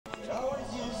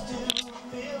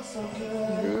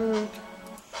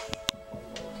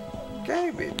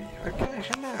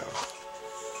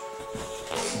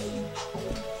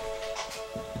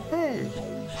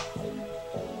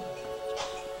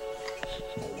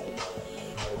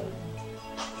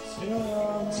It's been a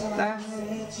long time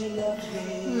since you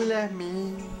left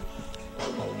me.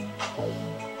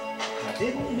 I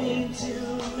didn't mean to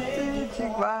make you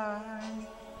cry.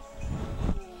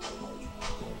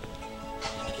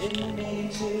 I didn't mean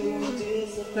to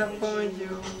disappoint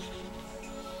you.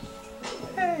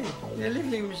 Hey, je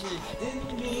lievelingsmuziek. I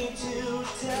didn't mean to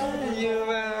tell you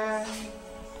why.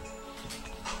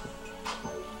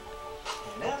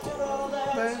 And after all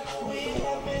that we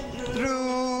have been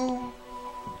through.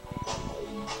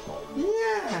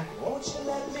 Yeah. Won't you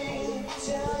let me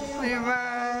tell you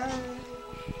why?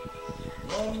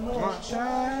 One more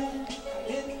time. I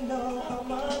didn't know how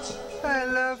much I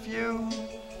love you.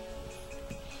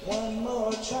 One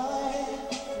more try.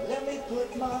 Let me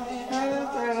put my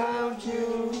arms around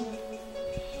you.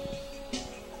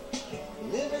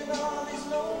 Living all these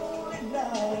lonely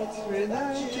nights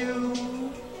without you.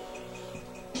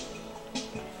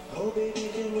 Oh baby,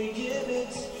 can we give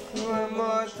it one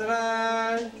more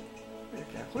try?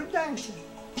 Goed dansje.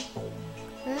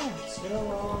 Yeah. It's been a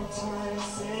long time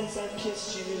since I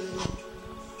kissed you.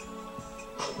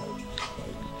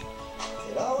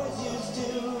 It always used to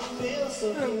feel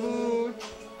so good.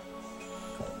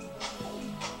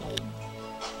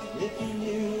 And if you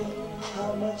knew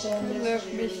how much I miss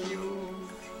you,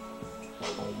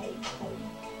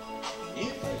 you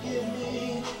forgive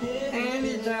me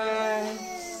anytime.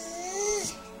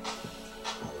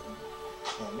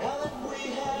 And now that we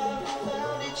have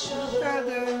found each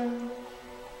other,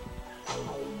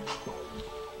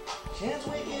 can't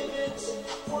we give it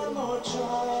one more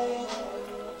try?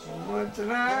 One more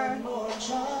try. One more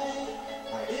try.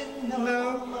 I didn't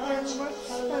know how much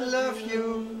I love you.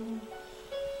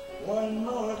 One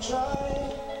more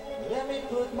try. Let me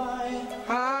put my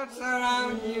arms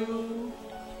around you.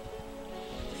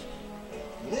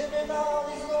 Living all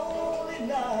these lonely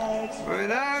nights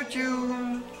without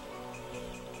you.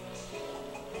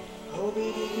 Oh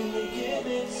baby, can we give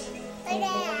it one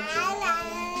more try?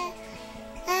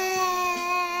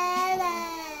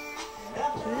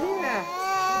 Yeah.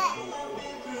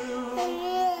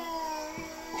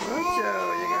 Goed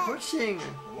zo, je gaat goed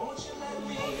zingen. Won't you let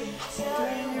me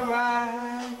Tell you why.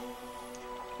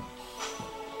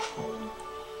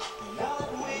 Now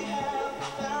that we have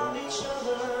found each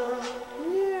other,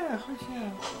 Yeah, goed zo.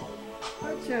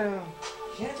 Goed zo.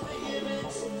 can't we give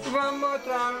it One more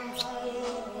time.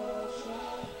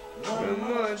 One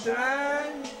more try.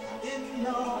 didn't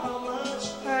know how much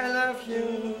I love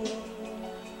you.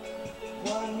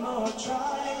 One more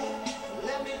try.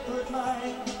 Let me put my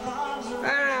arms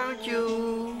Around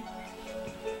you.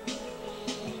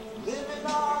 Living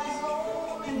all these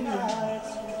lonely nights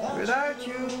Without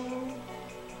you.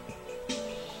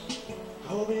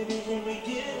 Oh baby, can we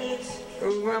give it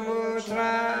One more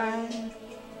try.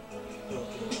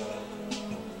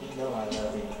 You know I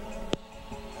love you.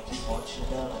 I just want you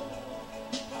to know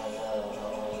I love and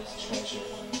always treasure.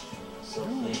 So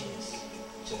please,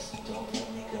 just don't let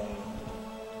me go.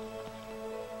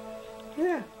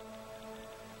 Ja.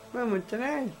 One more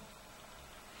try.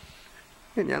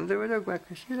 En die andere wordt ook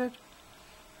wakker, zie je dat?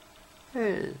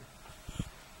 Hey.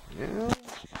 Ja.